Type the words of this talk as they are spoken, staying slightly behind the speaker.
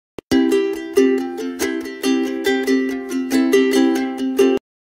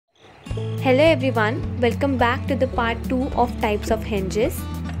Hello everyone, welcome back to the part 2 of types of hinges.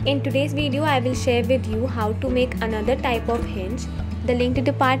 In today's video I will share with you how to make another type of hinge. The link to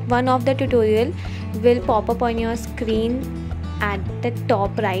the part 1 of the tutorial will pop up on your screen at the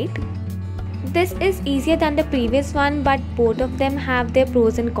top right. This is easier than the previous one, but both of them have their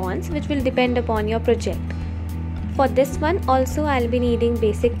pros and cons which will depend upon your project. For this one also I'll be needing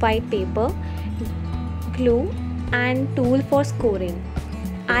basic white paper, glue and tool for scoring.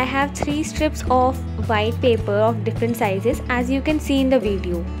 I have 3 strips of white paper of different sizes as you can see in the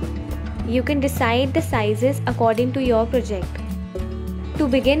video. You can decide the sizes according to your project. To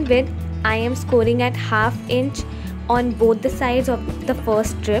begin with, I am scoring at ½ inch on both the sides of the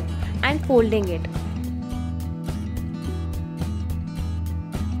first strip and folding it.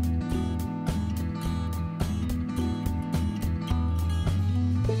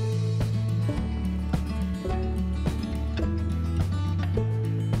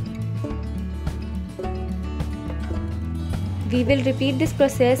 We will repeat this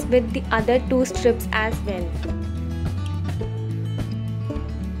process with the other 2 strips as well.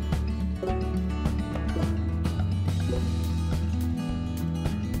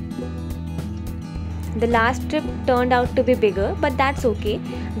 The last strip turned out to be bigger, but that's okay.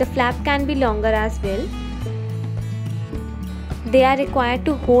 The flap can be longer as well. They are required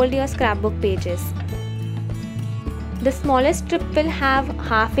to hold your scrapbook pages. The smallest strip will have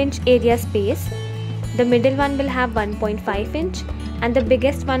 ½ inch area space. The middle one will have 1.5 inch and the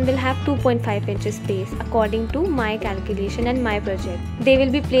biggest one will have 2.5 inches space according to my calculation and my project. They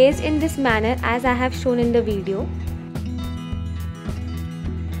will be placed in this manner as I have shown in the video.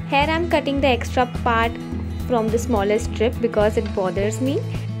 Here I am cutting the extra part from the smallest strip because it bothers me.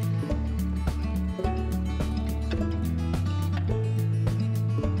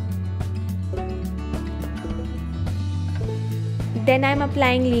 Then I am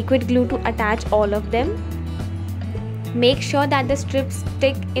applying liquid glue to attach all of them. Make sure that the strips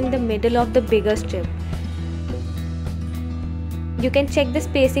stick in the middle of the bigger strip. You can check the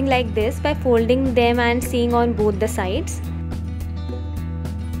spacing like this by folding them and seeing on both the sides.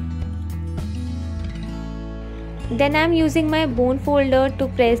 Then I am using my bone folder to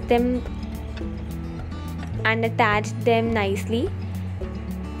press them and attach them nicely.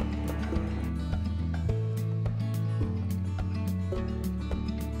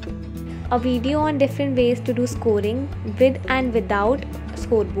 A video on different ways to do scoring with and without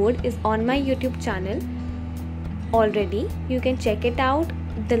scoreboard is on my YouTube channel already. You can check it out.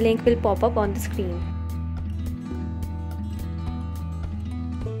 The link will pop up on the screen.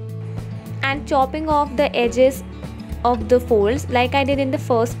 And chopping off the edges of the folds like I did in the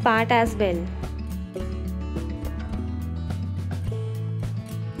first part as well.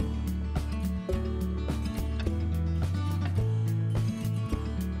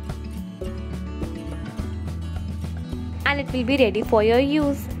 And it will be ready for your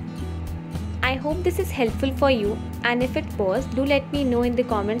use. I hope this is helpful for you, and if it was, do let me know in the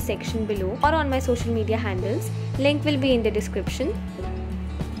comment section below or on my social media handles. Link will be in the description.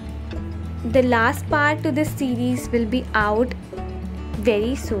 The last part to this series will be out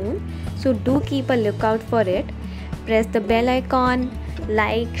very soon, so do keep a lookout for it. Press the bell icon,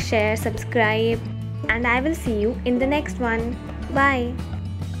 like, share, subscribe, and I will see you in the next one. Bye.